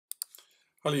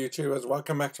Hello YouTubers,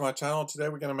 welcome back to my channel. Today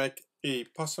we're going to make a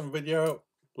possum video,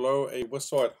 blow a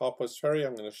whistle at Harpers Ferry.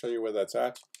 I'm going to show you where that's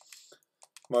at.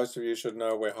 Most of you should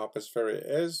know where Harpers Ferry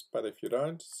is, but if you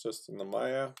don't, it's just in the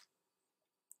Maya.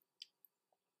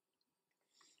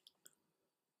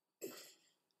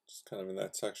 Just kind of in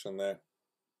that section there.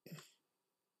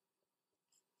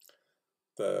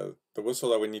 The whistle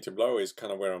that we need to blow is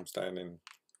kind of where I'm standing.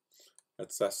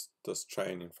 It's just this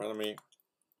train in front of me.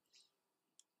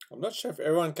 I'm not sure if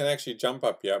everyone can actually jump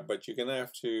up yet, but you're going to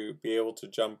have to be able to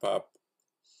jump up.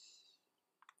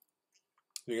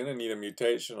 You're going to need a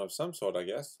mutation of some sort, I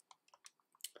guess.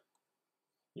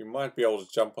 You might be able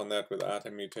to jump on that without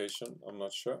a mutation, I'm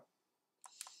not sure.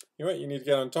 Anyway, you need to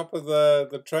get on top of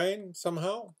the train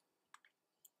somehow.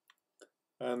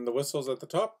 And the whistle's at the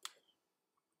top.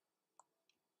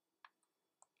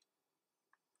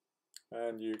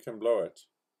 And you can blow it.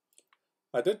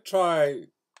 I did trying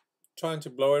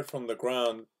to blow it from the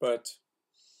ground, but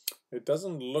it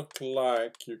doesn't look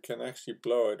like you can actually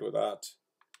blow it without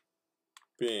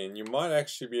being. You might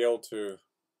actually be able to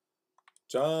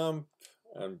jump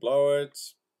and blow it,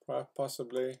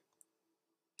 possibly.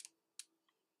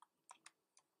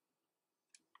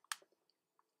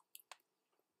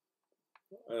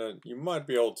 You might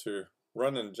be able to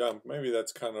run and jump. Maybe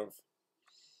that's kind of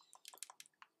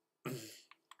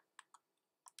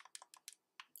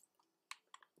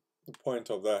the point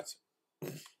of that.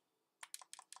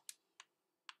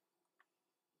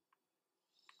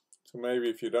 So maybe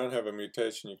if you don't have a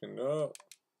mutation, you can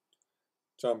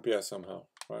jump here somehow,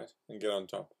 right, and get on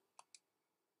top.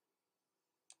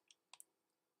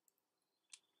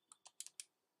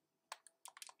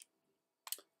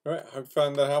 Alright, hope you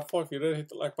found that helpful. If you did, hit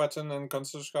the like button and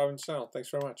consider subscribing to the channel. Thanks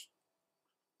very much.